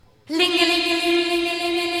It's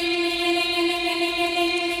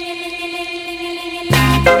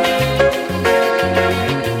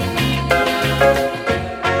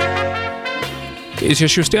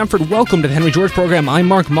Yeshua Stanford. Welcome to the Henry George program. I'm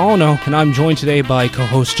Mark Molyneux, and I'm joined today by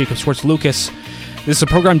co-host Jacob Schwartz-Lucas. This is a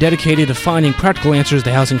program dedicated to finding practical answers to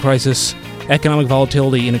the housing crisis, economic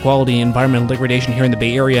volatility, inequality, and environmental degradation here in the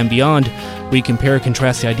Bay Area and beyond. We compare and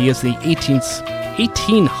contrast the ideas of the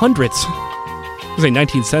 1800s, I was saying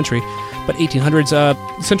 19th century, but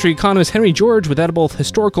 1800s century economist Henry George, with that both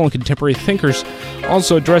historical and contemporary thinkers,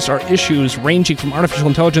 also address our issues ranging from artificial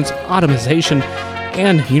intelligence, automation,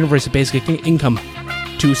 and universal basic income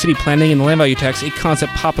to city planning and land value tax, a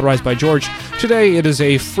concept popularized by George. Today, it is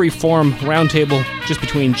a free-form roundtable just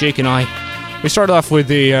between Jake and I. We started off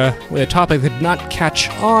with a topic that did not catch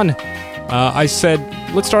on. I said,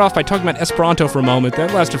 let's start off by talking about Esperanto for a moment.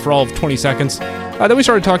 That lasted for all of 20 seconds. Then we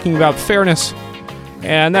started talking about fairness,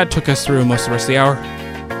 and that took us through most of the rest of the hour.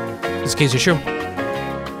 This case issue.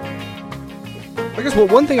 I guess, well,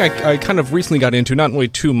 one thing I kind of recently got into, not really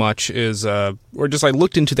too much, is, I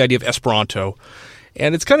looked into the idea of Esperanto.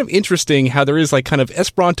 And it's kind of interesting how there is kind of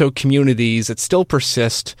Esperanto communities that still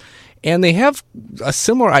persist, and they have a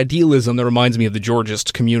similar idealism that reminds me of the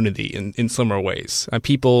Georgist community in similar ways.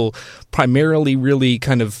 People primarily really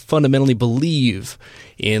kind of fundamentally believe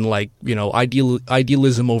in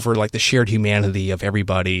idealism over the shared humanity of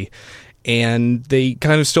everybody. And they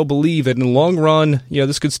kind of still believe that in the long run,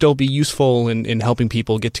 this could still be useful in helping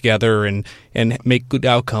people get together and make good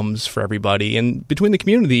outcomes for everybody. And between the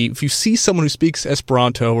community, if you see someone who speaks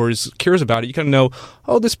Esperanto or cares about it, you kind of know,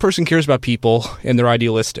 oh, this person cares about people and they're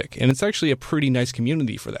idealistic. And it's actually a pretty nice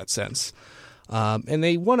community for that sense. And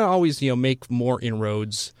they want to always, make more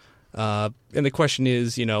inroads. And the question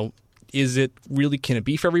is, is it really, can it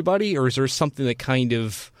be for everybody? Or is there something that kind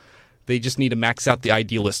of, they just need to max out the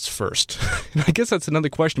idealists first? And I guess that's another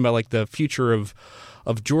question about the future of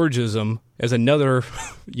Georgism as another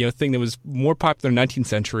thing that was more popular in the 19th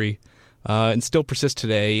century and still persists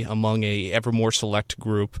today among a ever more select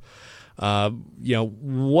group.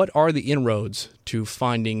 What are the inroads to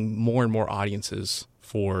finding more and more audiences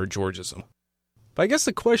for Georgism? But I guess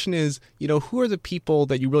the question is, who are the people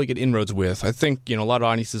that you really get inroads with? I think, a lot of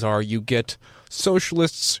audiences are, you get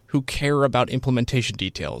socialists who care about implementation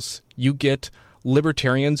details. You get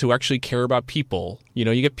libertarians who actually care about people.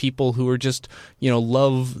 You get people who are just,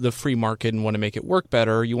 love the free market and want to make it work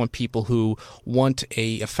better. You want people who want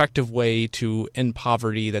a effective way to end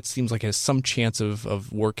poverty that seems like it has some chance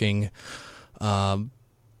of working.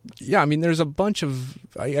 There's a bunch of,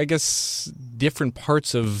 I guess, different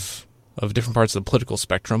parts of the political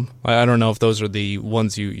spectrum. I don't know if those are the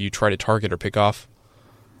ones you try to target or pick off.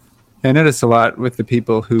 I notice a lot with the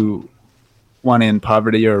people who want to end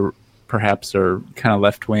poverty or perhaps are kind of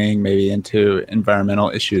left-wing, maybe into environmental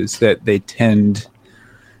issues, that they tend,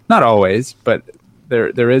 not always, but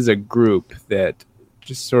there is a group that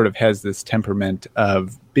just sort of has this temperament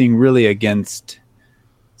of being really against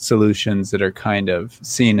solutions that are kind of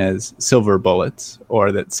seen as silver bullets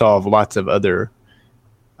or that solve lots of other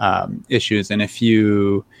issues. And if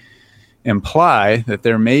you imply that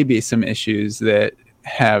there may be some issues that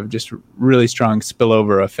have just really strong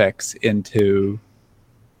spillover effects into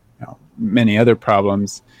many other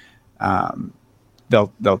problems,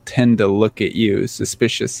 they'll tend to look at you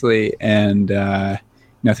suspiciously, and I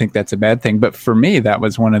think that's a bad thing. But for me, that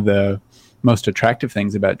was one of the most attractive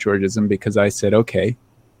things about Georgism, because I said, okay,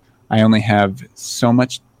 I only have so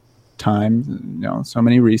much time, so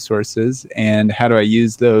many resources, and how do I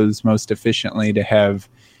use those most efficiently to have,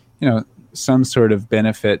 some sort of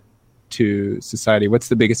benefit to society? What's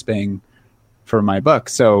the biggest bang for my buck?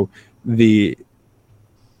 So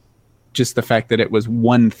just the fact that it was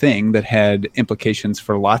one thing that had implications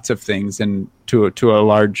for lots of things and to a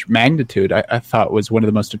large magnitude, I thought was one of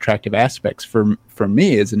the most attractive aspects for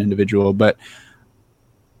me as an individual. But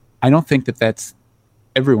I don't think that that's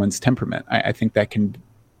everyone's temperament. I think that can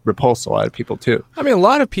repulse a lot of people too. A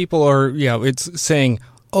lot of people are, it's saying,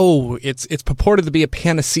 oh, it's purported to be a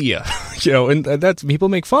panacea, and that's, people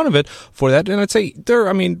make fun of it for that. And I'd say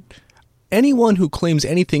anyone who claims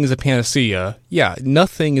anything is a panacea,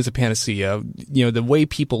 nothing is a panacea. The way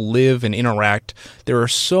people live and interact, there are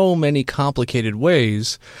so many complicated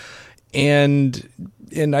ways. And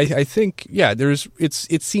I think,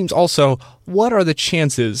 it seems also, what are the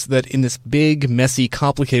chances that in this big, messy,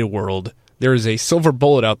 complicated world, there is a silver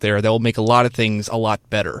bullet out there that will make a lot of things a lot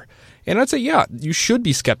better? And I'd say, you should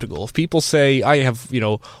be skeptical. If people say, I have,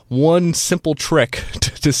 one simple trick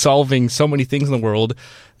to solving so many things in the world,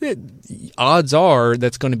 odds are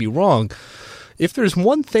that's going to be wrong. If there's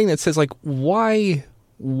one thing that says, why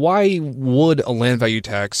why would a land value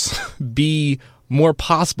tax be more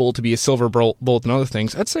possible to be a silver bullet than other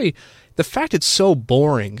things? I'd say the fact it's so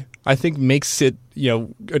boring, I think, makes it,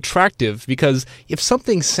 attractive, because if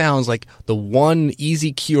something sounds like the one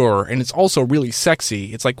easy cure and it's also really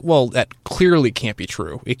sexy, it's like, well, that clearly can't be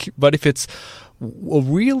true. But if it's a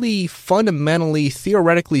really fundamentally,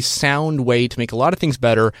 theoretically sound way to make a lot of things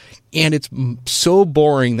better, and it's so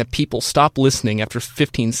boring that people stop listening after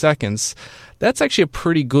 15 seconds, that's actually a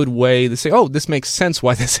pretty good way to say, oh, this makes sense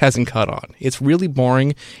why this hasn't caught on. It's really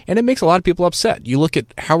boring, and it makes a lot of people upset. You look at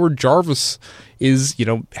Howard Jarvis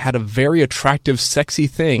had a very attractive, sexy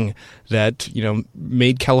thing that,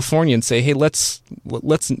 made Californians say, hey, let's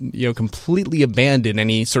completely abandon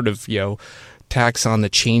any sort of, tax on the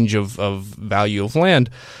change of value of land.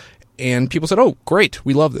 And people said, oh, great,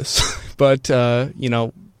 we love this. But, I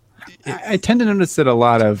tend to notice that a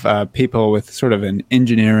lot of people with sort of an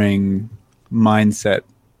engineering mindset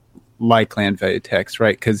like land value tax,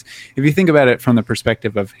 right? Because if you think about it from the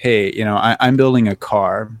perspective of, hey, I'm building a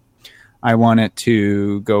car. I want it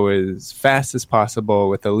to go as fast as possible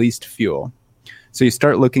with the least fuel. So you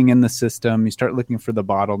start looking in the system, you start looking for the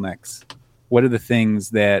bottlenecks. What are the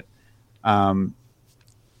things that,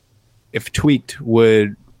 if tweaked,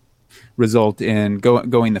 would result in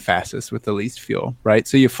going the fastest with the least fuel, right?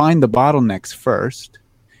 So you find the bottlenecks first,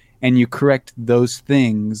 and you correct those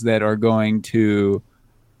things that are going to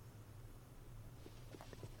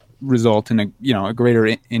result in a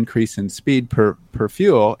greater increase in speed per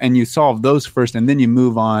fuel, and you solve those first, and then you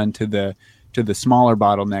move on to the smaller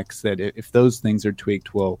bottlenecks that, if those things are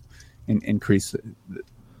tweaked, will increase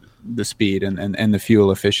the speed and the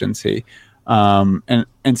fuel efficiency.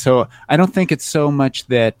 And so I don't think it's so much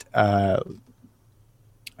that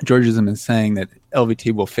Georgism is saying that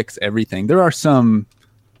LVT will fix everything. There are some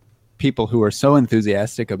people who are so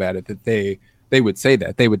enthusiastic about it that they would say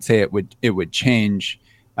that. They would say it would change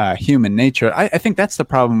human nature. I think that's the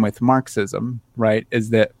problem with Marxism, right? Is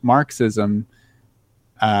that Marxism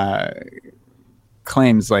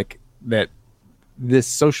claims like that this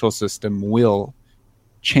social system will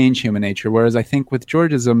change human nature, whereas I think with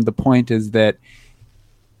Georgism, the point is that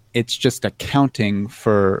it's just accounting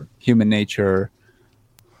for human nature.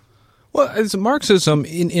 Well, as Marxism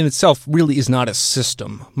in itself really is not a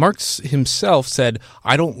system. Marx himself said,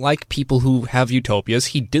 I don't like people who have utopias.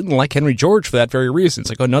 He didn't like Henry George for that very reason.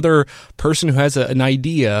 It's like another person who has an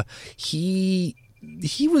idea. He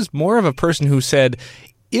was more of a person who said,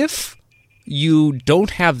 if you don't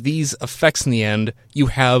have these effects in the end, you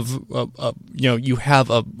have a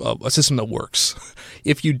system that works.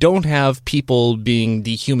 If you don't have people being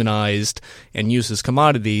dehumanized and used as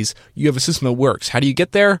commodities, you have a system that works. How do you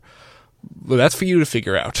get there? Well, that's for you to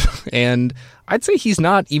figure out. And I'd say he's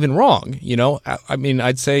not even wrong. I mean,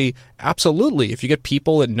 I'd say absolutely. If you get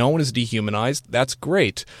people that no one is dehumanized, that's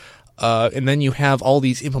great. And then you have all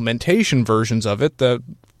these implementation versions of it that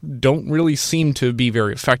don't really seem to be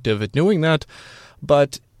very effective at doing that.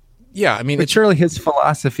 But yeah, I mean, but surely his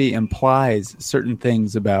philosophy implies certain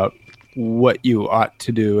things about what you ought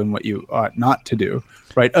to do and what you ought not to do,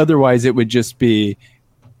 right? Otherwise, it would just be,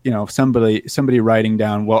 somebody writing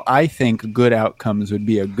down, well, I think good outcomes would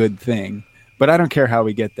be a good thing, but I don't care how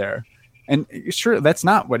we get there. And sure, that's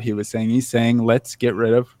not what he was saying. He's saying, let's get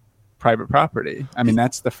rid of private property. I mean,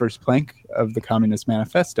 that's the first plank of the Communist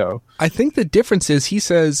Manifesto. I think the difference is he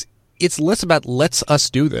says it's less about let's us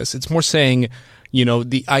do this. It's more saying,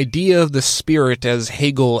 the idea of the spirit, as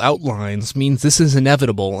Hegel outlines, means this is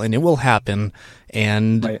inevitable and it will happen.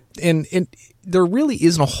 And right. and there really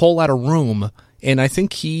isn't a whole lot of room. And I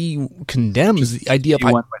think he condemns the idea of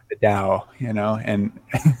one with the Tao, and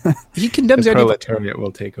he condemns the the idea proletariat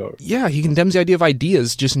will take over. Yeah, he condemns the idea of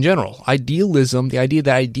ideas just in general. Idealism, the idea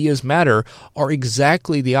that ideas matter, are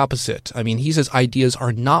exactly the opposite. I mean, he says ideas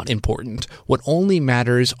are not important. What only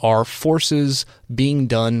matters are forces being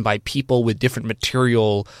done by people with different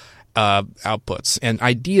material outputs. And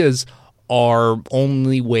ideas are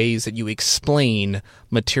only ways that you explain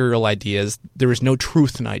material ideas. There is no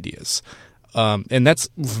truth in ideas. And that's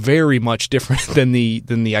very much different than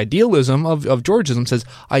the idealism of Georgism. Says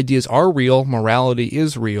ideas are real, morality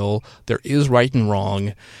is real, there is right and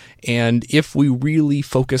wrong, and if we really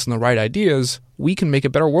focus on the right ideas, we can make a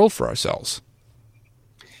better world for ourselves.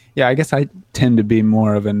 Yeah, I guess I tend to be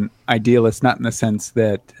more of an idealist, not in the sense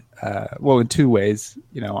that, in two ways.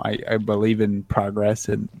 I believe in progress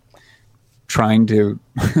and trying to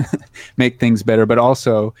make things better, but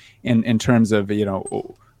also in terms of,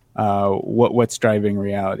 what's driving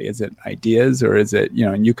reality. Is it ideas, or is it,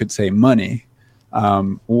 and you could say money,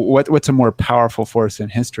 What's a more powerful force in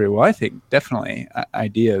history? Well, I think definitely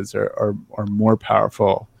ideas are more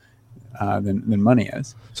powerful than money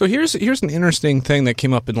is. So here's an interesting thing that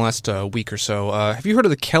came up in the last week or so. Have you heard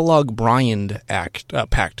of the Kellogg-Briand Pact?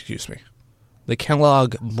 Excuse me, the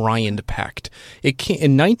Kellogg-Briand Pact. It came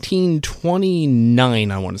in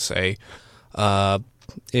 1929, I want to say.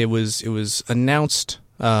 It was announced,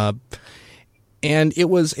 and it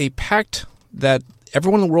was a pact that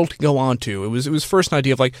everyone in the world could go on to. It was first an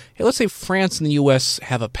idea of like, hey, let's say France and the U.S.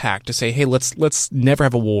 have a pact to say, hey, let's never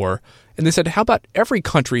have a war. And they said, how about every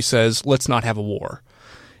country says, let's not have a war?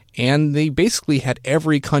 And they basically had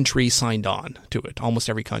every country signed on to it, almost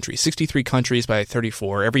every country, 63 countries by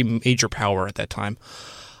 34, every major power at that time.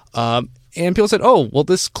 And people said, oh, well,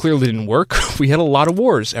 this clearly didn't work. We had a lot of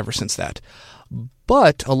wars ever since that.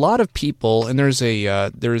 But a lot of people, and there's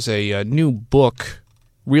a new book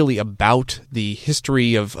really about the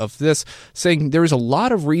history of this, saying there's a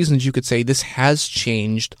lot of reasons you could say this has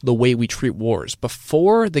changed the way we treat wars.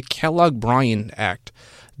 Before the Kellogg-Briand Act,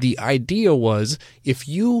 the idea was if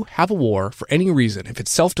you have a war for any reason, if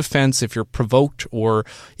it's self-defense, if you're provoked, or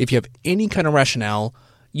if you have any kind of rationale,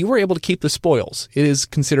 you were able to keep the spoils. It is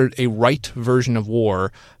considered a right version of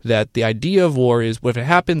war, that the idea of war is, well, if it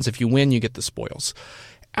happens, if you win, you get the spoils.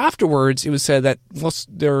 Afterwards, it was said that, well,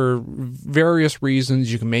 there are various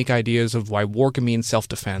reasons you can make ideas of why war can mean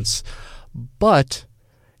self-defense, but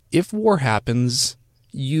if war happens,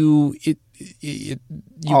 all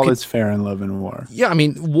is fair in love and war. Yeah, I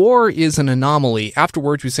mean, war is an anomaly.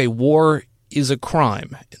 Afterwards, we say war is a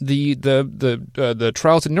crime. The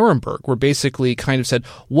trials at Nuremberg were basically kind of said,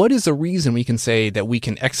 what is the reason we can say that we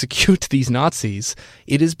can execute these Nazis?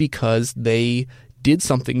 It is because they did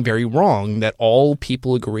something very wrong that all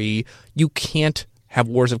people agree you can't have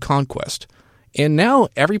wars of conquest. And now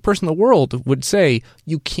every person in the world would say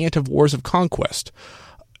you can't have wars of conquest.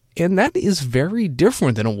 And that is very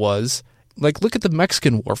different than it was. Like, look at the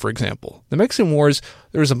Mexican War, for example. The Mexican Wars,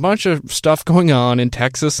 there was a bunch of stuff going on in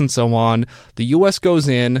Texas and so on. The U.S. goes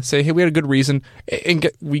in, say, hey, we had a good reason, and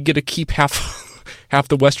we get to keep half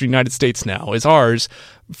the western United States now as ours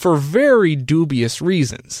for very dubious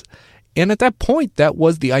reasons. And at that point, that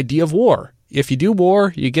was the idea of war. If you do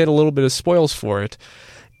war, you get a little bit of spoils for it.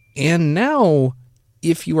 And now,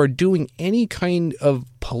 if you are doing any kind of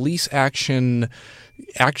police actions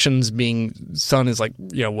being done as like,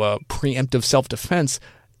 preemptive self-defense,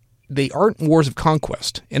 they aren't wars of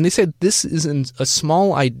conquest. And they said this is a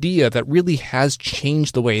small idea that really has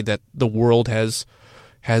changed the way that the world has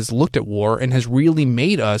looked at war and has really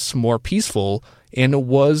made us more peaceful. And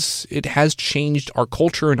it has changed our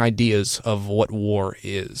culture and ideas of what war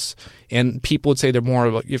is. And people would say they're more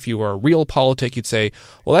of, if you are a real politic, you'd say,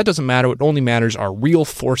 well, that doesn't matter. What only matters are real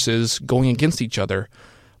forces going against each other.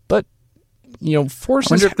 But,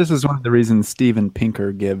 forces... I wonder if this is one of the reasons Steven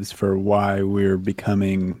Pinker gives for why we're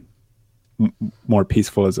becoming more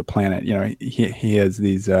peaceful as a planet. He has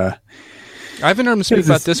these... I haven't heard him speak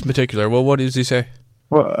about this in particular. Well, what does he say?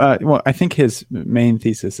 Well, I think his main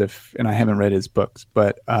thesis, and I haven't read his books,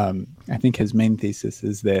 but I think his main thesis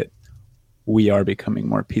is that we are becoming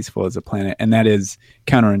more peaceful as a planet, and that is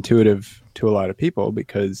counterintuitive to a lot of people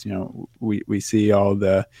because we see all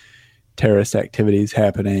the terrorist activities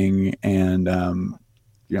happening, and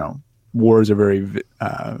wars are very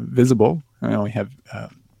visible. We have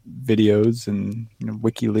videos and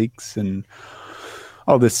WikiLeaks and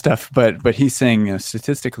all this stuff, but he's saying,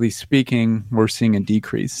 statistically speaking, we're seeing a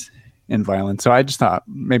decrease in violence. So I just thought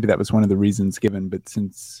maybe that was one of the reasons given, but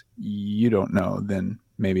since you don't know, then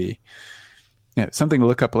maybe something to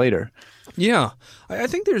look up later. Yeah, I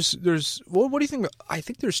think there's. Well, what do you think? I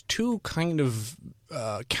think there's two kind of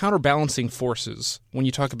counterbalancing forces when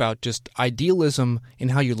you talk about just idealism and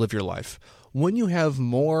how you live your life. When you have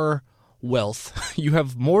more wealth, you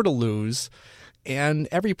have more to lose. And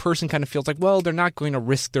every person kind of feels like, well, they're not going to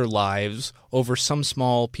risk their lives over some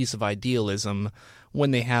small piece of idealism when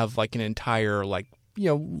they have like an entire,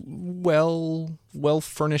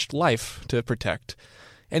 well-furnished life to protect.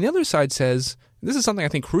 And the other side says, this is something I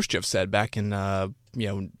think Khrushchev said back in,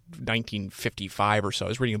 1955 or so. I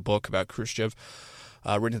was reading a book about Khrushchev,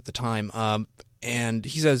 written at the time. And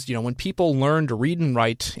he says, when people learn to read and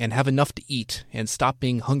write and have enough to eat and stop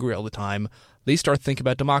being hungry all the time, they start thinking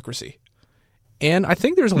about democracy. And I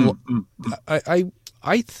think there's I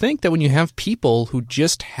think that when you have people who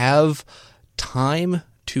just have time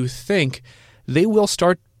to think, they will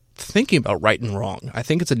start thinking about right and wrong. I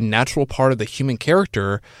think it's a natural part of the human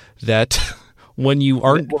character that when you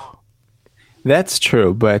aren't... That's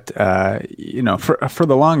true, but for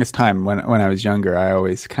the longest time when I was younger, I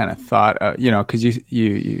always kind of thought, because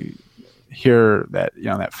you hear that,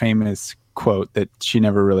 that famous quote that she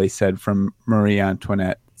never really said from Marie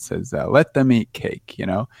Antoinette. Says, let them eat cake,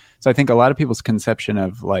 So I think a lot of people's conception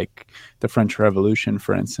of like the French Revolution,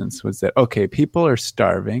 for instance, was that, okay, people are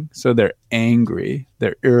starving, so they're angry,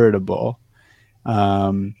 they're irritable.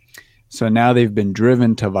 So now they've been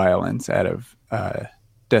driven to violence out of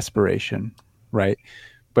desperation, right?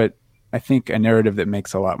 But I think a narrative that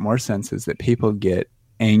makes a lot more sense is that people get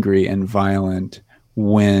angry and violent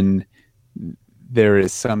when there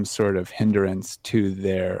is some sort of hindrance to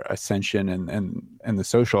their ascension and the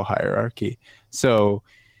social hierarchy. So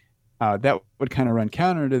that would kind of run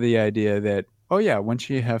counter to the idea that, oh yeah, once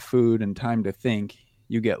you have food and time to think,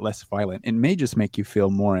 you get less violent. It may just make you feel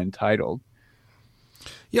more entitled.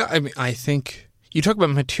 Yeah, I mean, I think you talk about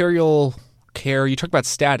material care, you talk about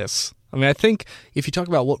status. I mean, I think if you talk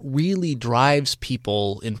about what really drives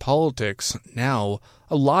people in politics now,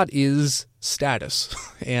 a lot is status.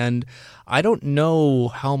 And I don't know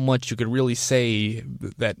how much you could really say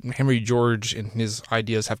that Henry George and his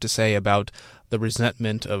ideas have to say about the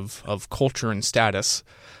resentment of culture and status.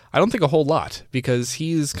 I don't think a whole lot, because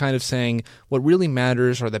he's kind of saying what really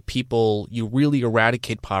matters are the people. You really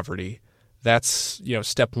eradicate poverty. That's,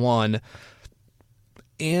 step one.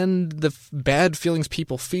 And the bad feelings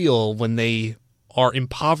people feel when they are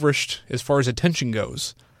impoverished as far as attention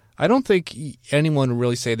goes. I don't think anyone would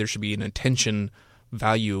really say there should be an attention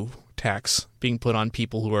value tax being put on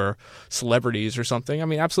people who are celebrities or something. I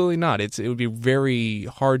mean, absolutely not. It would be very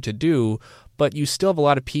hard to do, but you still have a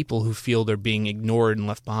lot of people who feel they're being ignored and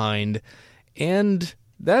left behind, and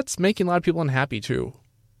that's making a lot of people unhappy too.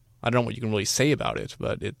 I don't know what you can really say about it,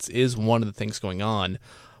 but it is one of the things going on.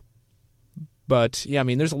 But yeah, I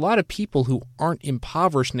mean, there's a lot of people who aren't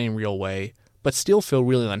impoverished in any real way, but still feel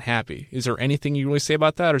really unhappy. Is there anything you really say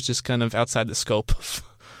about that, or is it just kind of outside the scope?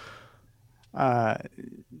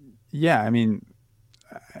 Yeah, I mean,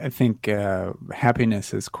 I think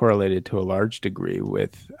happiness is correlated to a large degree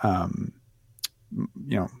with,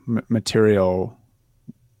 material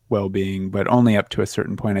well-being, but only up to a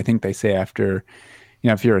certain point. I think they say after,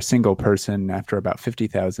 if you're a single person, after about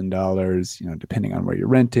 $50,000, depending on where you're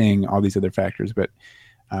renting, all these other factors, but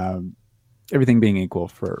everything being equal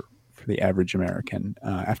for the average American,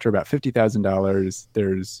 after about $50,000,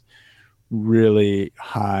 there's really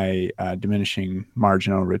high diminishing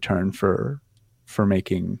marginal return for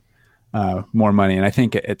making more money. And I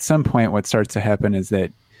think at some point what starts to happen is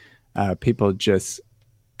that people just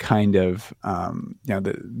kind of,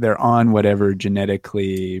 they're on whatever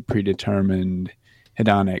genetically predetermined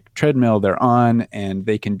hedonic treadmill they're on, and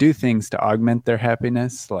they can do things to augment their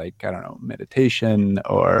happiness, like, I don't know, meditation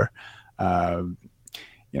or,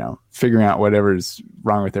 figuring out whatever's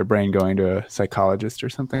wrong with their brain, going to a psychologist or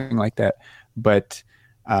something like that. But,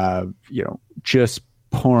 just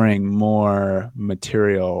pouring more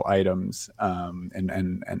material items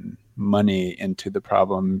and money into the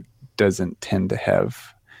problem doesn't tend to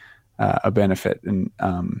have a benefit. And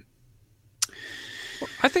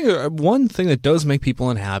I think one thing that does make people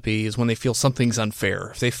unhappy is when they feel something's unfair.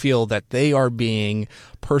 If they feel that they are being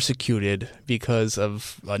persecuted because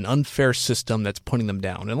of an unfair system that's putting them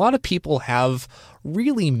down. And a lot of people have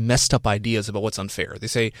really messed up ideas about what's unfair. They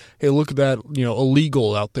say, hey, look at that,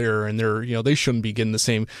 illegal out there, and they're, they shouldn't be getting the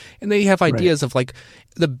same. And they have ideas of like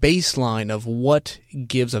the baseline of what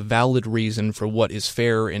gives a valid reason for what is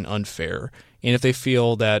fair and unfair. And if they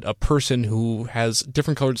feel that a person who has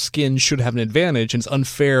different colored skin should have an advantage and it's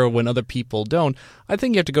unfair when other people don't, I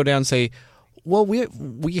think you have to go down and say, well,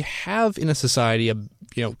 we have in a society a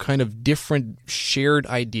kind of different shared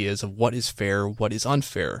ideas of what is fair, what is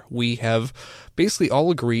unfair. We have basically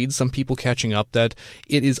all agreed, some people catching up, that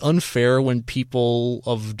it is unfair when people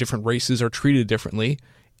of different races are treated differently.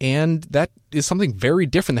 And that is something very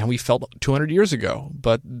different than we felt 200 years ago.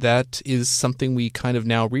 But that is something we kind of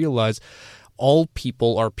now realize. All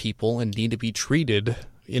people are people and need to be treated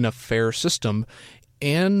in a fair system.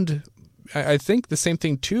 And I think the same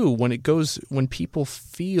thing too when people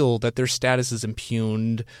feel that their status is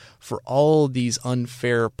impugned for all these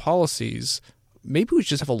unfair policies. Maybe we should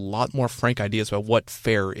just have a lot more frank ideas about what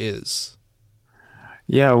fair is.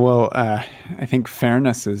 Yeah, well, I think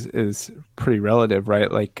fairness is pretty relative,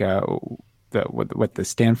 right? Like what the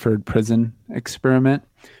Stanford prison experiment.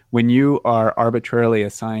 When you are arbitrarily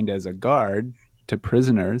assigned as a guard to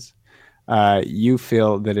prisoners, you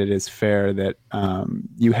feel that it is fair that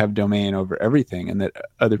you have domain over everything and that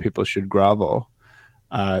other people should grovel.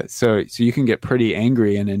 So you can get pretty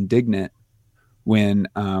angry and indignant when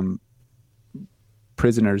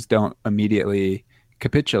prisoners don't immediately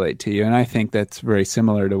capitulate to you. And I think that's very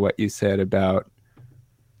similar to what you said about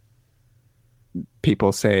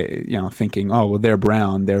people say, thinking, oh, well, they're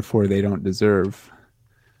brown, therefore they don't deserve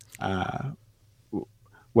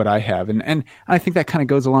what I have. And I think that kind of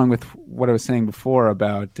goes along with what I was saying before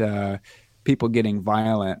about people getting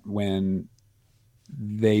violent when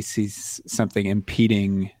they see something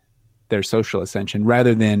impeding their social ascension,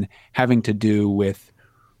 rather than having to do with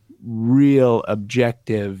real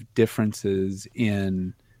objective differences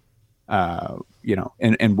in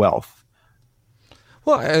wealth.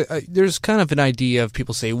 Well, there's kind of an idea of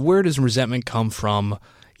people say, where does resentment come from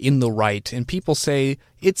in the right? And people say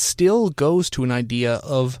it still goes to an idea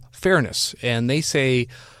of fairness. And they say,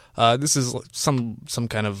 this is some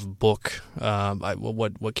kind of book,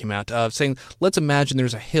 what came out, saying, let's imagine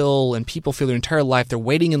there's a hill and people feel their entire life they're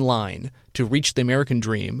waiting in line to reach the American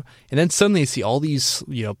dream. And then suddenly they see all these,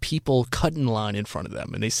 people cut in line in front of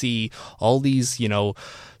them. And they see all these,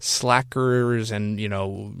 slackers and,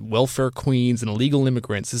 welfare queens and illegal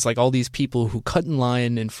immigrants. It's like all these people who cut in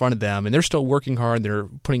line in front of them, and they're still working hard. They're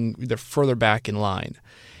further back in line.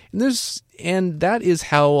 And that is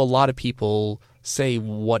how a lot of people say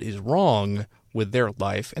what is wrong with their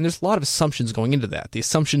life. And there's a lot of assumptions going into that. The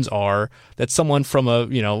assumptions are that someone from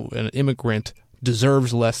an immigrant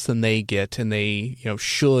deserves less than they get, and they,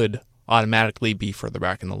 should automatically be further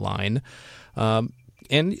back in the line.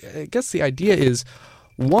 And I guess the idea is,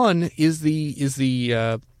 one, is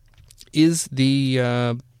the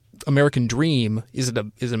American dream, is it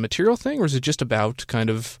a material thing, or is it just about kind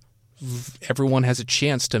of everyone has a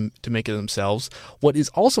chance to make it themselves? What is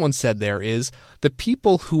also unsaid there is the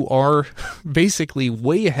people who are basically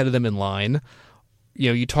way ahead of them in line.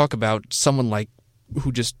 You talk about someone like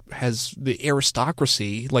who just has the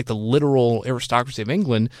aristocracy, like the literal aristocracy of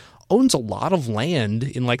England, owns a lot of land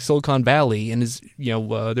in like Silicon Valley, and is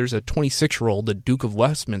there's a 26-year-old, the Duke of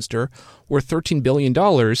Westminster, worth $13 billion.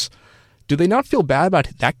 Do they not feel bad about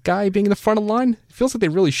that guy being in the front of the line? It feels like they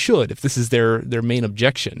really should, if this is their main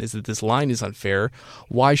objection, is that this line is unfair.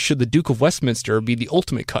 Why should the Duke of Westminster be the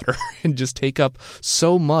ultimate cutter and just take up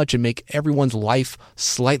so much and make everyone's life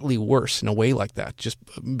slightly worse in a way like that, just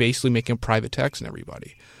basically making a private tax on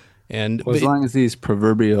everybody? And as long as these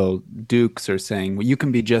proverbial dukes are saying, well, you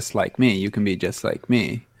can be just like me, you can be just like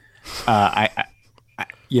me,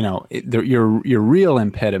 your real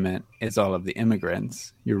impediment is all of the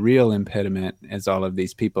immigrants. Your real impediment is all of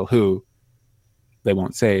these people who, they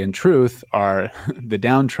won't say in truth, are the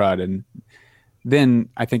downtrodden. Then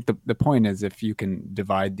I think the point is, if you can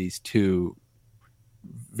divide these two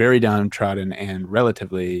very downtrodden and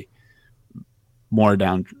relatively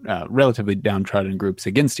downtrodden groups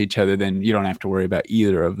against each other, then you don't have to worry about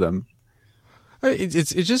either of them.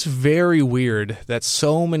 It's just very weird that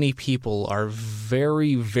so many people are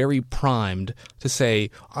very, very primed to say,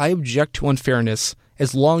 I object to unfairness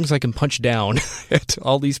as long as I can punch down at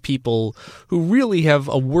all these people who really have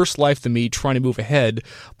a worse life than me trying to move ahead.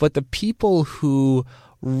 But the people who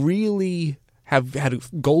really have had a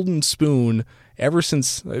golden spoon ever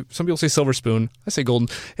since, some people say silver spoon, I say golden,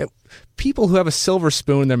 people who have a silver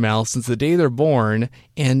spoon in their mouth since the day they're born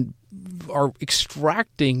and are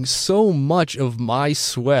extracting so much of my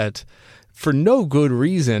sweat for no good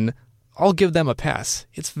reason, I'll give them a pass.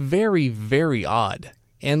 It's very, very odd.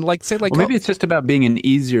 And maybe it's just about being an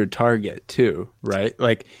easier target too, right?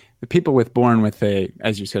 Like the people born with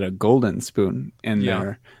as you said, a golden spoon in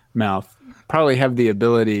their mouth probably have the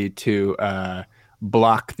ability to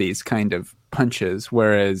block these kind of punches.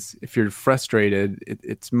 Whereas if you're frustrated,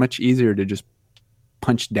 it's much easier to just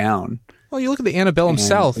punch down. Well, you look at the antebellum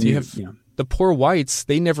South, you have the poor whites,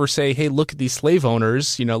 they never say, hey, look at these slave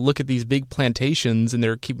owners, look at these big plantations and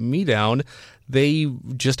they're keeping me down. They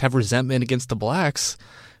just have resentment against the blacks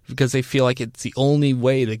because they feel like it's the only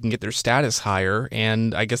way they can get their status higher.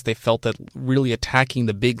 And I guess they felt that really attacking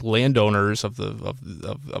the big landowners of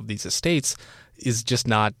these estates is just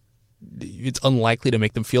not, it's unlikely to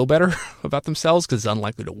make them feel better about themselves because it's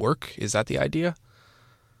unlikely to work. Is that the idea?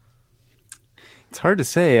 It's hard to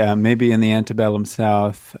say. Maybe in the antebellum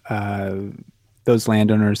South, those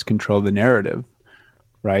landowners control the narrative,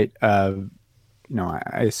 right? I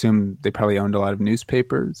assume they probably owned a lot of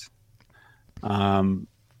newspapers. I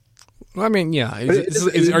mean, yeah.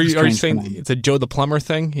 Are you saying it's a Joe the Plumber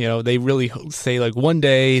thing? They really say like one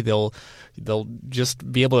day they'll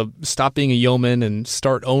just be able to stop being a yeoman and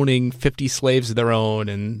start owning 50 slaves of their own,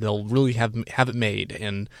 and they'll really have it made.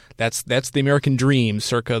 And that's the American dream,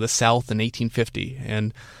 circa the South in 1850.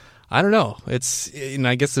 And I don't know. And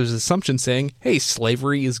I guess there's an assumption saying, hey,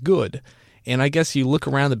 slavery is good. And I guess you look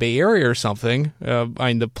around the Bay Area or something,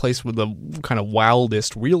 the place with the kind of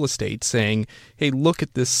wildest real estate, saying, hey, look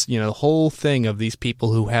at this, the whole thing of these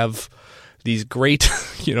people who have these great,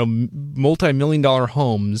 multi-million-dollar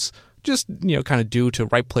homes, just, kind of due to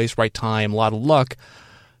right place, right time, a lot of luck.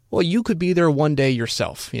 Well, you could be there one day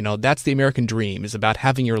yourself. That's the American dream, is about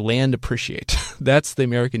having your land appreciate. That's the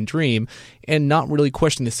American dream, and not really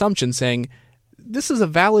questioning the assumption, saying this is a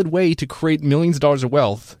valid way to create millions of dollars of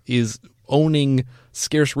wealth, is owning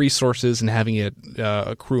scarce resources and having it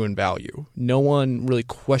accrue in value. No one really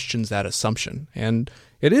questions that assumption. And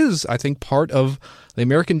it is, I think, part of the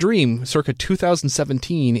American dream circa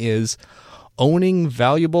 2017 is owning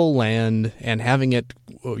valuable land and having it,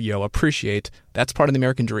 appreciate. That's part of the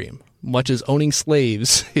American dream, much as owning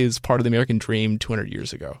slaves is part of the American dream 200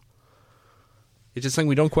 years ago. It's just something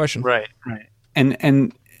we don't question. Right.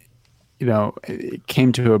 And it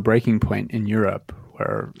came to a breaking point in Europe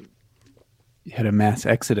where you had a mass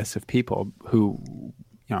exodus of people who,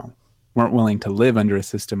 weren't willing to live under a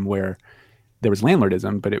system where there was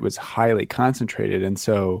landlordism, but it was highly concentrated. And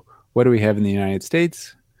so what do we have in the United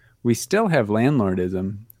States? We still have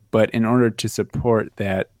landlordism, but in order to support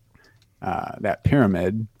that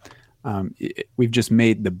pyramid, we've just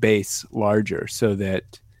made the base larger so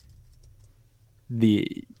that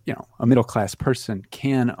a middle-class person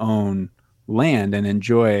can own land and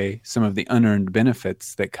enjoy some of the unearned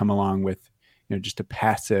benefits that come along with just a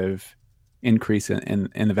passive increase in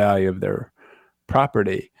the value of their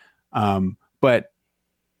property. But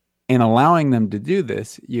in allowing them to do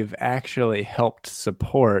this, you've actually helped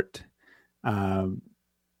support the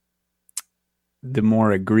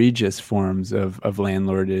more egregious forms of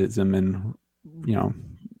landlordism and,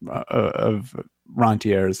 of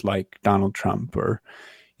rentiers like Donald Trump or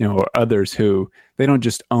others who they don't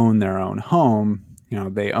just own their own home,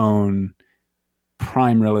 they own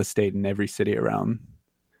prime real estate in every city around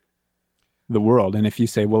the world. And if you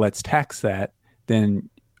say, well, let's tax that, then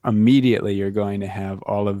immediately you're going to have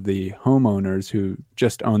all of the homeowners who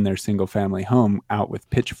just own their single family home out with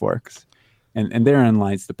pitchforks. And therein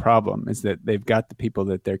lies the problem, is that they've got the people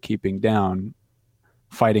that they're keeping down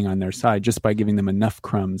fighting on their side just by giving them enough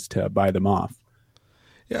crumbs to buy them off.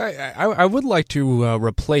 Yeah, I would like to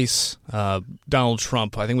replace Donald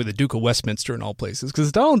Trump, I think, with the Duke of Westminster in all places, because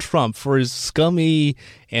Donald Trump, for his scummy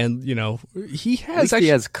and he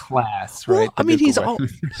has class, right? Well, I mean, he's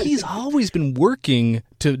always been working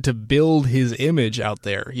to build his image out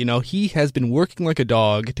there. He has been working like a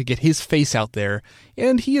dog to get his face out there,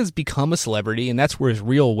 and he has become a celebrity, and that's where his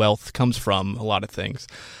real wealth comes from. A lot of things.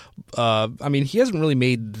 I mean, he hasn't really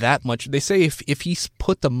made that much. They say if he's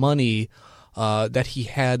put the money that he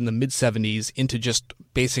had in the mid-'70s into just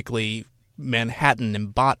basically Manhattan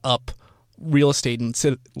and bought up real estate and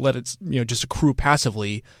let it just accrue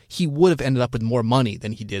passively, he would have ended up with more money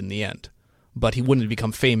than he did in the end. But he wouldn't have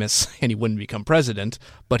become famous and he wouldn't become president,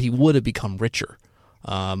 but he would have become richer.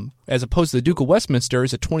 As opposed to the Duke of Westminster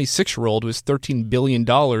is a 26-year-old who has $13 billion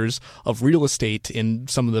of real estate in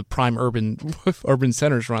some of the prime urban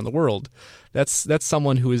centers around the world. That's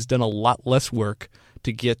someone who has done a lot less work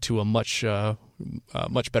to get to a much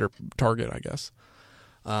better target, I guess.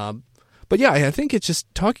 But yeah, I think it's just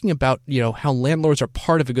talking about how landlords are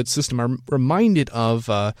part of a good system. I'm reminded of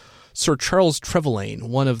Sir Charles Trevelyan,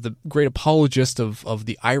 one of the great apologists of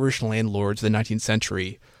the Irish landlords of the 19th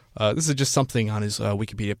century. This is just something on his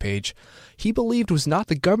Wikipedia page. He believed it was not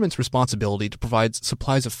the government's responsibility to provide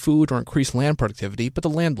supplies of food or increase land productivity, but the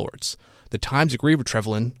landlords. The Times agreed with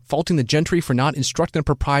Trevelyan, faulting the gentry for not instructing the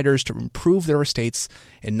proprietors to improve their estates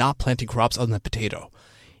and not planting crops other than potato.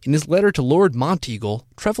 In his letter to Lord Monteagle,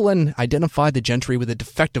 Trevelyan identified the gentry with a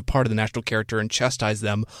defective part of the national character and chastised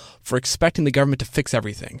them for expecting the government to fix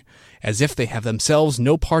everything, as if they have themselves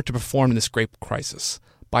no part to perform in this great crisis.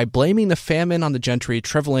 By blaming the famine on the gentry,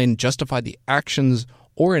 Trevelyan justified the actions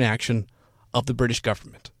or inaction of the British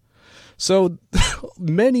government. So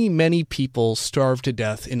many, many people starved to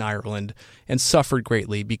death in Ireland and suffered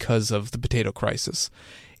greatly because of the potato crisis.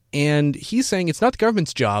 And he's saying it's not the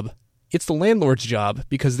government's job, it's the landlord's job,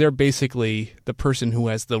 because they're basically the person who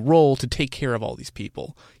has the role to take care of all these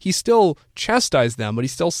people. He still chastised them, but he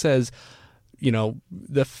still says,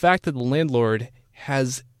 the fact that the landlord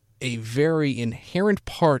has a very inherent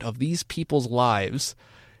part of these people's lives,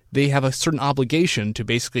 they have a certain obligation to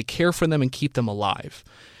basically care for them and keep them alive.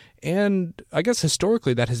 And I guess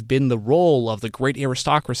historically that has been the role of the great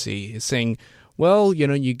aristocracy, is saying, well,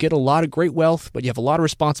 you get a lot of great wealth, but you have a lot of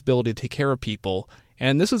responsibility to take care of people.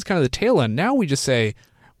 And this is kind of the tail end. Now we just say,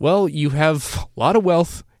 well, you have a lot of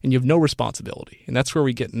wealth and you have no responsibility. And that's where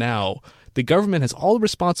we get now. The government has all the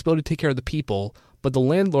responsibility to take care of the people, but the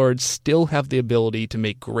landlords still have the ability to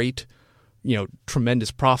make great,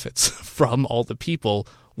 tremendous profits from all the people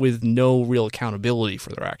with no real accountability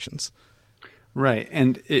for their actions. Right.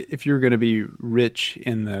 And if you're going to be rich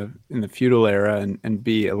in the feudal era and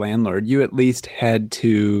be a landlord, you at least had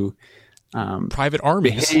to Private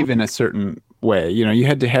armies. behave in a certain way. You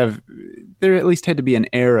had to have, there at least had to be an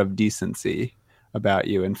air of decency about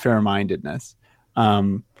you and fair-mindedness.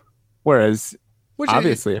 Whereas, Which is,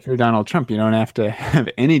 obviously, if you're Donald Trump, you don't have to have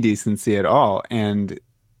any decency at all. And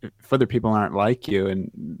if other people aren't like you,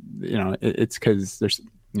 and it's because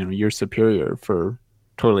you're superior for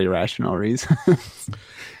totally irrational reasons.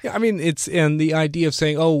 yeah, I mean, it's and the idea of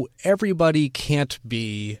saying, oh, everybody can't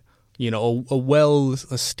be, a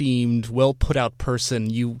well-esteemed, well-put-out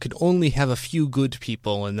person. You could only have a few good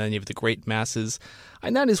people, and then you have the great masses.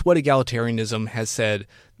 And that is what egalitarianism has said.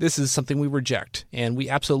 This is something we reject, and we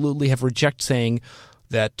absolutely have reject saying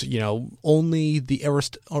that only the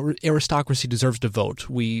aristocracy deserves to vote.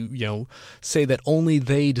 We say that only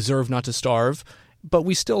they deserve not to starve, but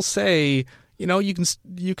we still say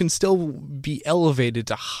you can still be elevated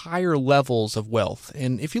to higher levels of wealth.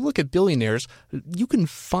 And if you look at billionaires, you can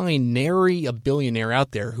find nary a billionaire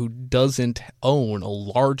out there who doesn't own a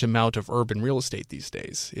large amount of urban real estate these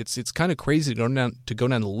days. It's kind of crazy to go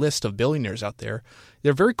down the list of billionaires out there.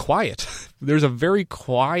 They're very quiet. There's a very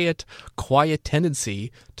quiet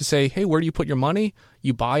tendency to say, hey, where do you put your money?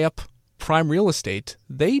 You buy up prime real estate.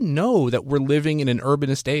 They know that we're living in an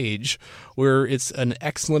urbanist age where it's an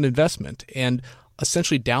excellent investment. And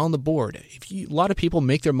essentially down the board, a lot of people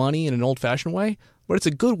make their money in an old-fashioned way, but it's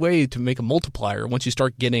a good way to make a multiplier. Once you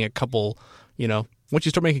start getting once you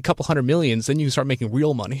start making a couple hundred millions, then you can start making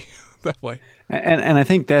real money that way. And I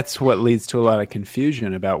think that's what leads to a lot of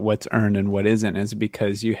confusion about what's earned and what isn't, is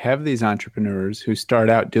because you have these entrepreneurs who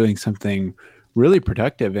start out doing something really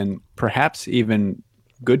productive and perhaps even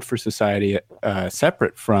good for society,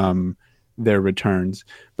 separate from their returns.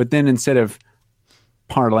 But then instead of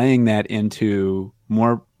parlaying that into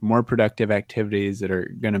more productive activities that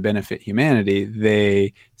are going to benefit humanity,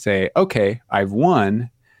 they say, okay, I've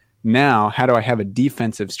won. Now, how do I have a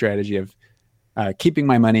defensive strategy of keeping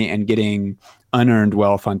my money and getting unearned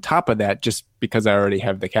wealth on top of that just because I already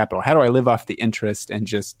have the capital? How do I live off the interest and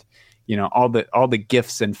just all the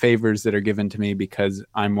gifts and favors that are given to me because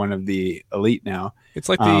I'm one of the elite now? It's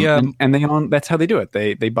like and they own. That's how they do it.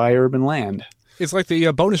 They buy urban land. It's like the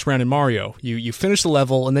bonus round in Mario. You finish the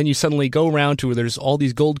level, and then you suddenly go around to where there's all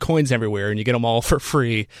these gold coins everywhere, and you get them all for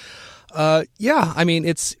free. Yeah, I mean,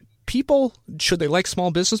 it's people. Should they like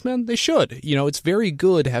small businessmen? They should. It's very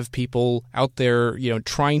good to have people out there,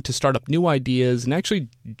 trying to start up new ideas and actually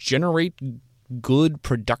generate good,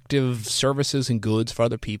 productive services and goods for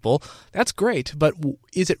other people. That's great, but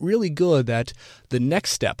is it really good that the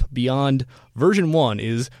next step beyond version 1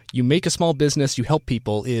 is you make a small business, you help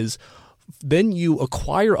people, is then you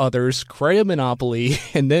acquire others, create a monopoly,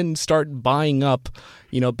 and then start buying up,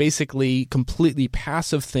 basically completely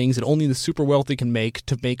passive things that only the super wealthy can make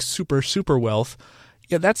to make super, super wealth?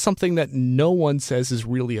 Yeah, that's something that no one says is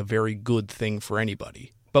really a very good thing for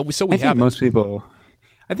anybody. But we have it.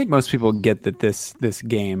 I think most people get that this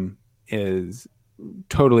game is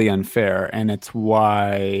totally unfair, and it's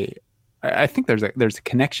why I think there's a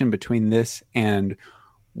connection between this and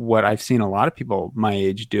what I've seen a lot of people my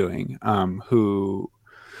age doing, who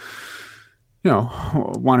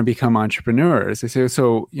want to become entrepreneurs. They say,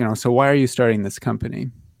 so why are you starting this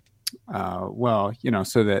company? Well,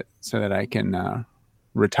 so that I can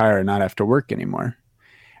retire and not have to work anymore.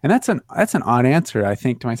 And that's an odd answer. I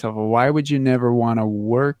think to myself, well, why would you never want to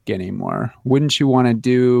work anymore? Wouldn't you want to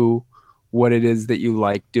do what it is that you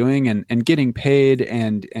like doing and getting paid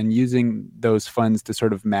and using those funds to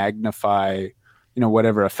sort of magnify,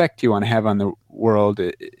 whatever effect you want to have on the world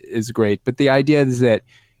is great. But the idea is that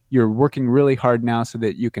you're working really hard now so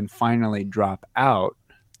that you can finally drop out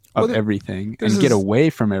of everything and get away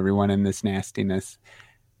from everyone in this nastiness.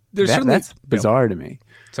 That's bizarre to me.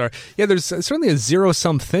 Sorry. Yeah, there's certainly a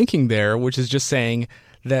zero-sum thinking there, which is just saying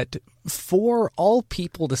that for all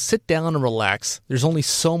people to sit down and relax, there's only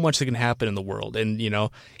so much that can happen in the world. And,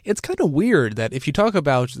 it's kind of weird that if you talk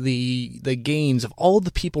about the gains of all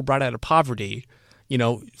the people brought out of poverty,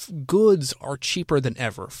 goods are cheaper than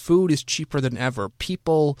ever. Food is cheaper than ever.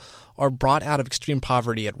 People are brought out of extreme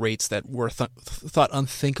poverty at rates that were thought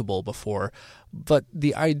unthinkable before. But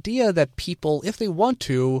the idea that people, if they want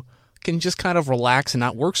to, can just kind of relax and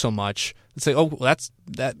not work so much and say, oh, well, that's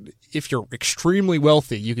that. If you're extremely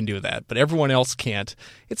wealthy, you can do that, but everyone else can't.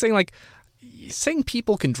 It's saying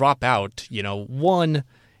people can drop out. One,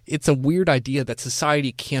 it's a weird idea that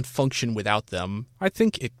society can't function without them. I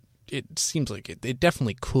think it seems like it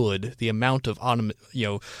definitely could. The amount of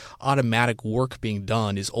automatic work being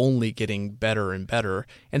done is only getting better and better.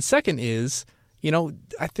 And second is,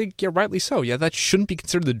 I think, yeah, rightly so. Yeah, that shouldn't be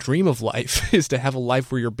considered the dream of life, is to have a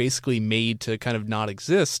life where you're basically made to kind of not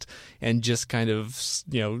exist and just kind of,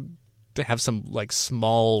 to have some like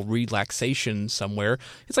small relaxation somewhere.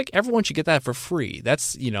 It's like everyone should get that for free.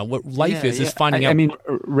 That's, what life is finding out. I mean,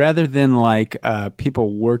 rather than like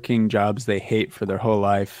people working jobs they hate for their whole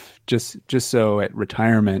life, just so at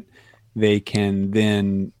retirement they can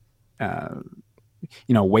then,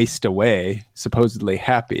 waste away, supposedly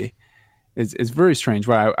happy. Is very strange.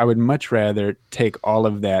 Where I would much rather take all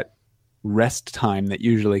of that rest time that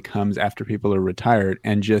usually comes after people are retired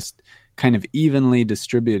and just kind of evenly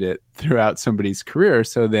distribute it throughout somebody's career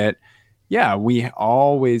so that, we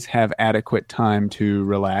always have adequate time to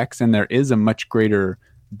relax, and there is a much greater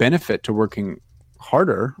benefit to working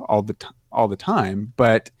harder all the time.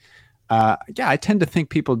 But I tend to think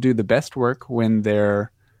people do the best work when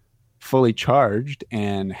they're fully charged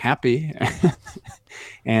and happy,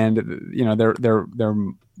 and they're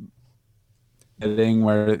thing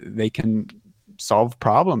where they can solve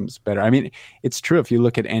problems better. I mean, it's true if you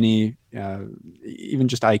look at any even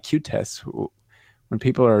just IQ tests. When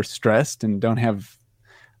people are stressed and don't have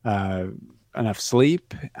enough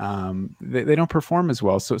sleep, they don't perform as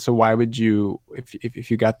well. So why would you, if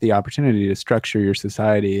you got the opportunity to structure your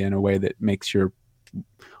society in a way that makes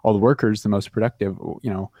all the workers the most productive,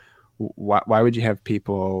 why would you have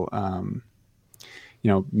people,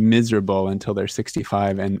 miserable until they're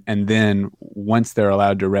 65, and then once they're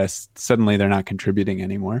allowed to rest, suddenly they're not contributing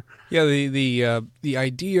anymore? Yeah, the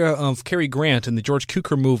idea of Cary Grant in the George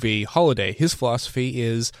Cukor movie Holiday, his philosophy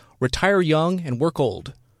is retire young and work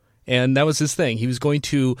old, and that was his thing. He was going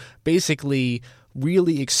to basically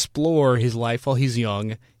really explore his life while he's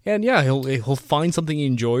young, and he'll find something he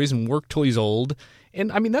enjoys and work till he's old. And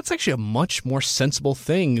I mean, that's actually a much more sensible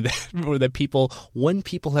thing that people, when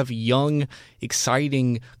people have young,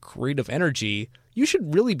 exciting, creative energy, you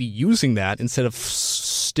should really be using that instead of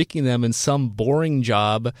sticking them in some boring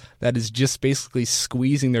job that is just basically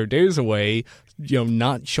squeezing their days away,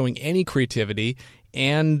 not showing any creativity,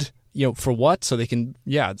 and, for what? So they can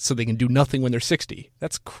do nothing when they're 60.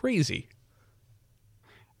 That's crazy.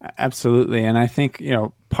 Absolutely. And I think,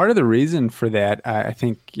 part of the reason for that, I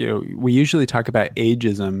think, we usually talk about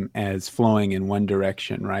ageism as flowing in one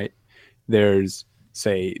direction, right? There's,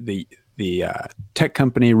 say, the tech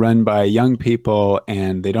company run by young people,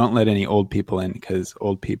 and they don't let any old people in because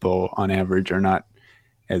old people on average are not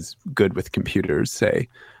as good with computers, say.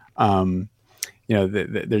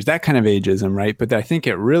 There's that kind of ageism, right? But I think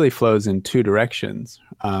it really flows in two directions.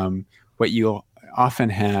 What you'll often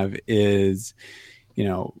have is,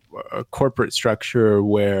 a corporate structure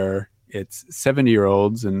where it's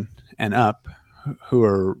 70-year-olds and up who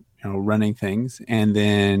are, running things. And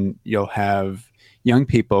then you'll have young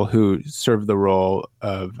people who serve the role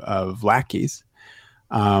of lackeys.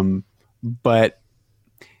 But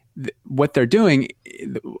what they're doing,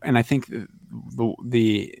 and I think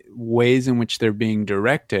the ways in which they're being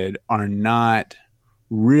directed are not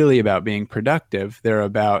really about being productive. They're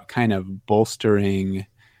about kind of bolstering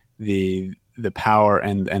the power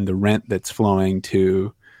and the rent that's flowing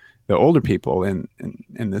to the older people in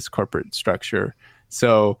this corporate structure.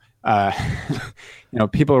 So,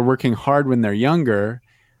 people are working hard when they're younger,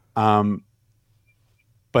 but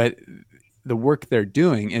the work they're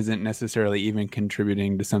doing isn't necessarily even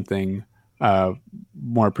contributing to something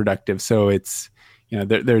more productive. So it's,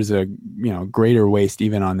 there's a, greater waste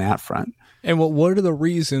even on that front. And what are the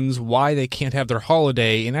reasons why they can't have their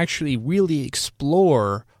holiday and actually really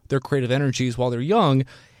explore their creative energies while they're young?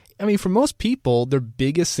 I mean, for most people, their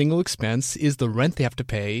biggest single expense is the rent they have to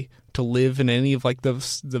pay to live in any of like the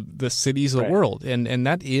cities of the world. And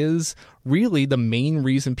that is really the main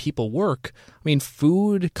reason people work. I mean,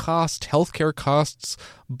 food costs, healthcare costs,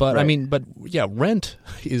 but rent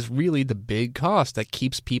is really the big cost that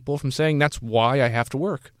keeps people from saying that's why I have to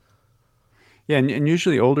work. Yeah, and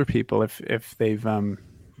usually older people, if they've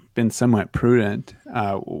been somewhat prudent,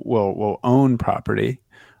 will own property.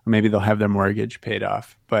 Or maybe they'll have their mortgage paid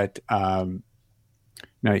off. But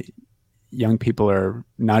young people are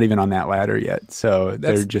not even on that ladder yet. So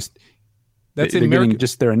they're getting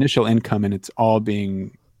just their initial income, and it's all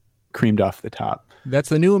being creamed off the top. That's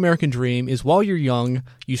the new American dream, is while you're young,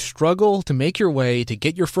 you struggle to make your way to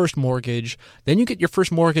get your first mortgage. Then you get your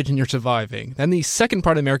first mortgage and you're surviving. Then the second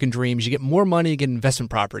part of the American dream is you get more money to get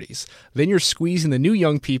investment properties. Then you're squeezing the new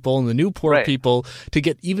young people and the new poor people to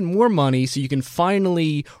get even more money so you can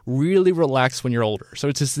finally really relax when you're older. So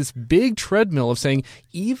it's just this big treadmill of saying,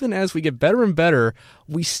 even as we get better and better,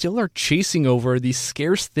 we still are chasing over these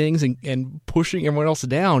scarce things and pushing everyone else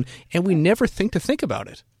down, and we never think about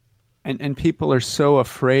it. And people are so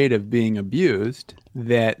afraid of being abused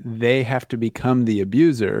that they have to become the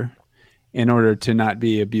abuser in order to not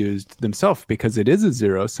be abused themselves, because it is a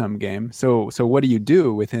zero sum game. So what do you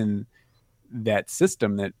do within that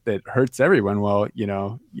system that hurts everyone? Well,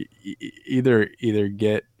 either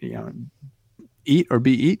get, eat or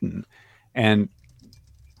be eaten. And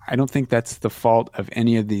I don't think that's the fault of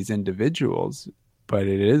any of these individuals, but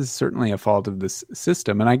it is certainly a fault of this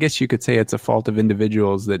system. And I guess you could say it's a fault of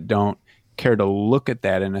individuals that don't care to look at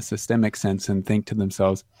that in a systemic sense and think to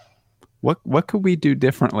themselves, what could we do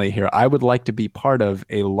differently here? I would like to be part of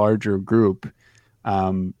a larger group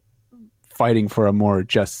fighting for a more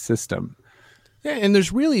just system. Yeah, and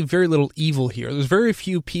there's really very little evil here. There's very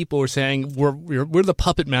few people who are saying we're the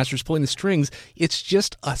puppet masters pulling the strings. It's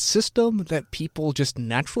just a system that people just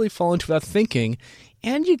naturally fall into without thinking,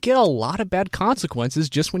 and you get a lot of bad consequences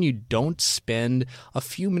just when you don't spend a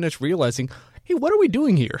few minutes realizing, hey, what are we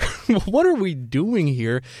doing here? What are we doing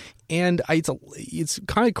here? And it's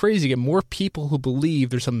kind of crazy to get more people who believe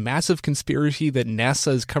there's a massive conspiracy that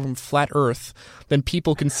NASA is covering flat Earth than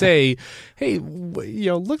people can say, hey,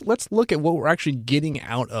 let's look at what we're actually getting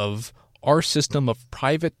out of our system of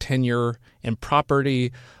private tenure and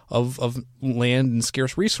property of land and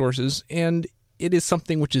scarce resources. And it is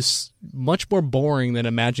something which is much more boring than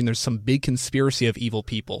imagining there's some big conspiracy of evil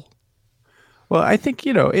people. Well, I think,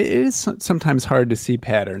 it is sometimes hard to see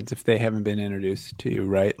patterns if they haven't been introduced to you,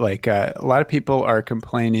 right? Like a lot of people are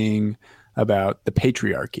complaining about the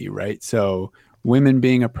patriarchy, right? So women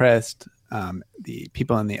being oppressed, the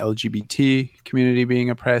people in the LGBT community being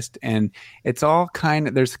oppressed, and it's all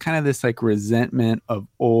there's kind of this like resentment of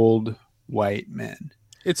old white men.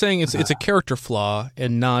 It's saying it's a character flaw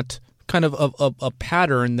and not kind of a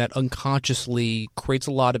pattern that unconsciously creates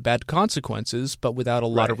a lot of bad consequences, but without a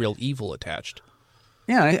lot of real evil attached.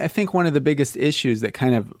 Yeah, I think one of the biggest issues that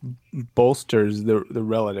kind of bolsters the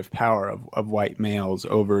relative power of white males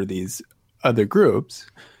over these other groups,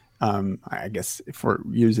 I guess if we're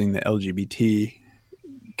using the LGBT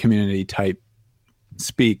community type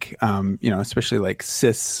speak, especially like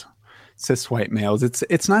cis white males,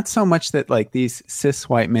 it's not so much that like these cis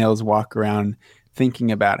white males walk around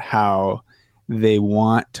thinking about how they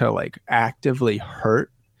want to like actively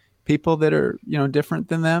hurt people that are, different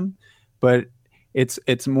than them. But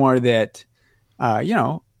it's more that,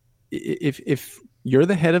 if you're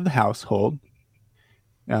the head of the household,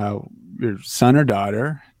 your son or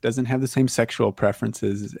daughter doesn't have the same sexual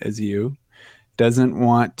preferences as you, doesn't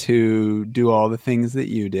want to do all the things that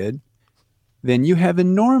you did, then you have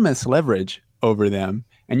enormous leverage over them.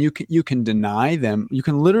 And you can deny them. You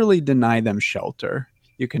can literally deny them shelter.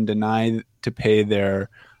 You can deny to pay their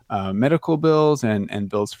medical bills and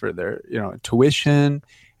bills for their tuition.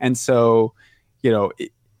 And so,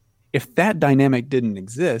 if that dynamic didn't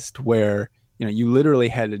exist, where you literally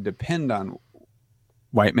had to depend on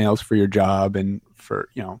white males for your job and for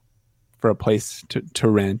a place to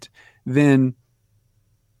rent, then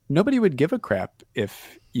nobody would give a crap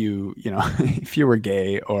if if you were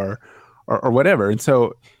gay or whatever. And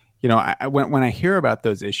so, when I hear about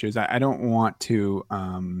those issues, I don't want to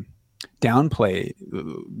downplay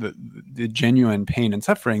the genuine pain and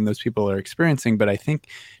suffering those people are experiencing, but I think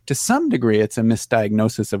to some degree it's a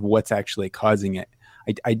misdiagnosis of what's actually causing it.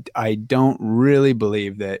 I don't really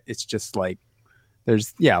believe that it's just like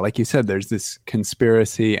like you said, there's this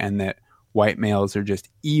conspiracy and that white males are just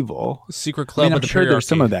evil. Secret club. I'm sure there's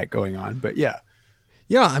some of that going on, but yeah.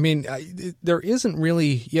 Yeah, I mean, there isn't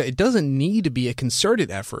really, it doesn't need to be a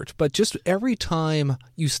concerted effort, but just every time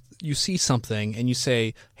you see something and you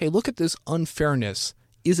say, hey, look at this unfairness,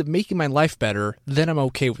 is it making my life better? Then I'm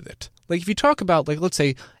okay with it. Like if you talk about, like, let's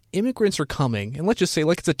say immigrants are coming, and let's just say,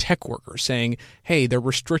 like it's a tech worker saying, hey, they're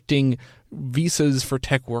restricting visas for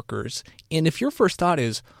tech workers. And if your first thought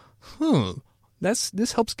is,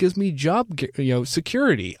 this helps gives me job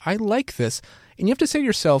security, I like this. And you have to say to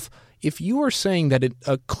yourself, if you are saying that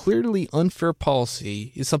a clearly unfair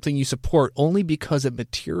policy is something you support only because it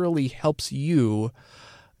materially helps you,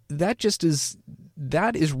 that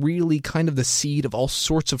is really kind of the seed of all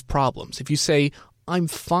sorts of problems. If you say, I'm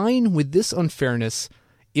fine with this unfairness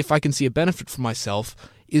if I can see a benefit for myself,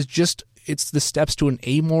 it's the steps to an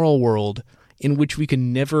amoral world in which we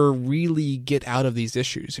can never really get out of these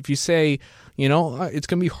issues. If you say, it's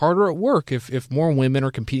going to be harder at work if more women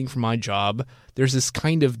are competing for my job, there's this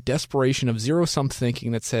kind of desperation of zero-sum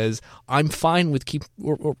thinking that says, I'm fine with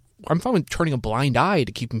I'm fine with turning a blind eye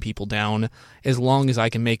to keeping people down as long as I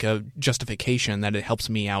can make a justification that it helps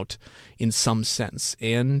me out in some sense.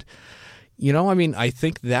 And, I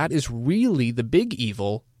think that is really the big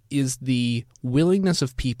evil, is the willingness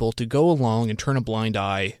of people to go along and turn a blind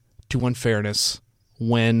eye to unfairness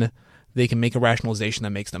when they can make a rationalization that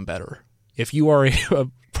makes them better. If you are a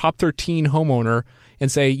Prop 13 homeowner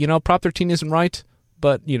and say, Prop 13 isn't right,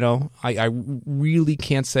 but, I really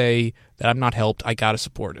can't say that I'm not helped, I got to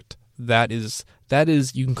support it. That is,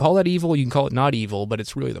 you can call that evil, you can call it not evil, but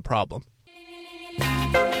it's really the problem.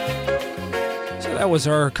 So that was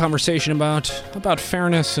our conversation about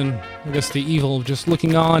fairness and I guess the evil of just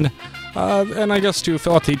looking on. And I guess to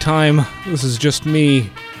fill out the time, this is just me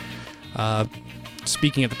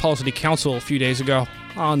speaking at the Policy Council a few days ago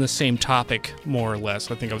on the same topic, more or less.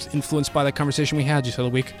 I think I was influenced by that conversation we had just the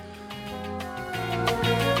other week.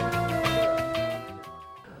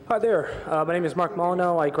 Hi there. My name is Mark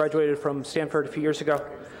Molyneux. I graduated from Stanford a few years ago.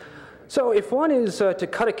 So if one is to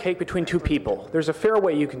cut a cake between two people, there's a fair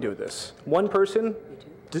way you can do this. One person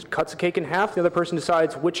cuts the cake in half, the other person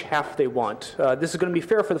decides which half they want. This is going to be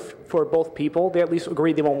fair for both people. They at least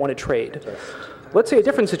agree they won't want to trade. Let's say a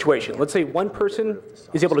different situation. Let's say one person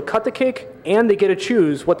is able to cut the cake and they get to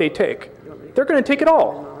choose what they take. They're going to take it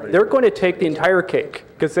all. They're going to take the entire cake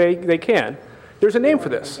because they can. There's a name for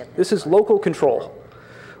this. This is local control.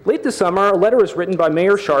 Late this summer, a letter was written by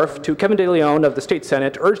Mayor Scharf to Kevin De Leon of the State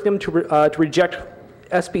Senate, urging them to reject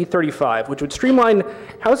SB 35, which would streamline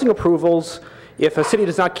housing approvals if a city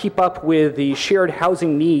does not keep up with the shared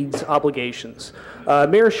housing needs obligations.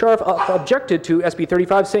 Mayor Scharf objected to SB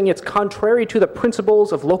 35, saying it's contrary to the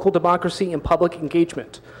principles of local democracy and public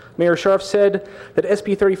engagement. Mayor Scharf said that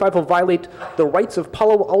SB 35 will violate the rights of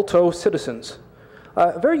Palo Alto citizens.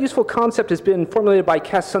 A very useful concept has been formulated by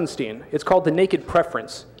Cass Sunstein. It's called the naked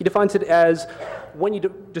preference. He defines it as when you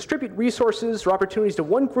distribute resources or opportunities to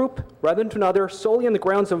one group rather than to another solely on the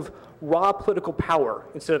grounds of raw political power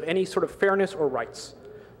instead of any sort of fairness or rights.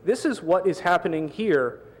 This is what is happening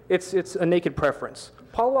here. It's a naked preference.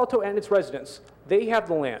 Palo Alto and its residents, they have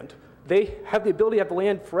the land. They have the ability to have the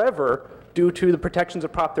land forever due to the protections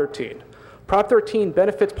of Prop 13. Prop 13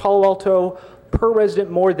 benefits Palo Alto per resident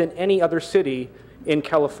more than any other city in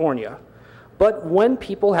California. But when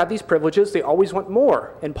people have these privileges, they always want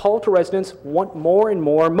more. And Palo Alto residents want more and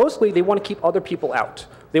more. Mostly, they want to keep other people out.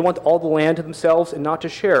 They want all the land to themselves and not to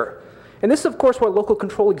share. And this is, of course, why local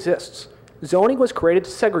control exists. Zoning was created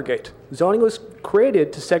to segregate. Zoning was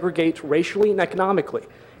created to segregate racially and economically.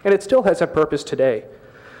 And it still has that purpose today.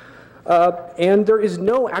 And there is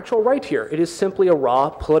no actual right here. It is simply a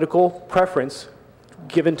raw political preference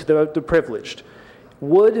given to the privileged.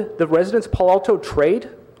 Would the residents of Palo Alto trade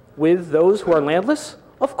with those who are landless?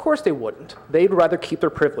 Of course they wouldn't. They'd rather keep their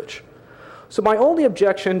privilege. So my only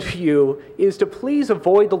objection to you is to please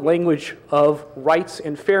avoid the language of rights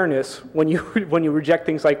and fairness when you reject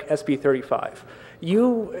things like SB 35.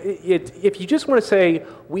 If you just want to say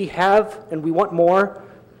we have and we want more,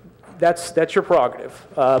 that's your prerogative.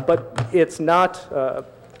 But it's not a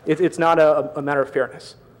matter of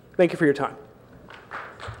fairness. Thank you for your time.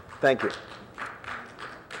 Thank you.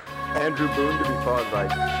 Andrew Boone to be followed by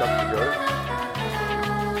Chuck DeGoda.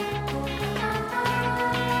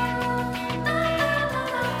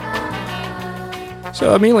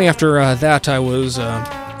 So immediately after that, I was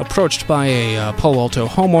approached by a Palo Alto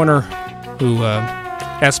homeowner who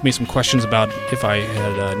asked me some questions about if I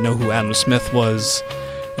had know who Adam Smith was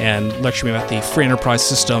and lectured me about the free enterprise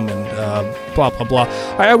system and blah, blah, blah.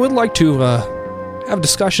 I would like to have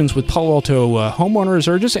discussions with Palo Alto homeowners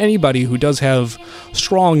or just anybody who does have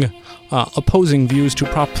strong opposing views to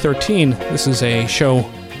Prop 13. This is a show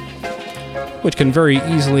which can very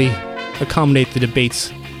easily accommodate the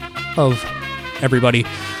debates of everybody.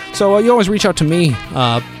 So you always reach out to me.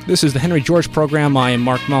 This is the Henry George Program. I am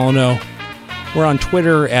Mark Molyneux. We're on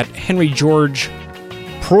Twitter at Henry George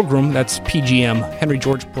Program. That's PGM, Henry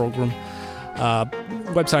George Program.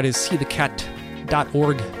 Website is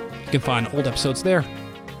seethecat.org. You can find old episodes there.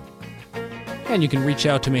 And you can reach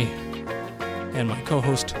out to me and my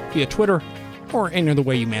co-host via Twitter or any other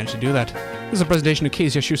way you manage to do that. This is a presentation of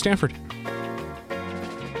KZSU Stanford.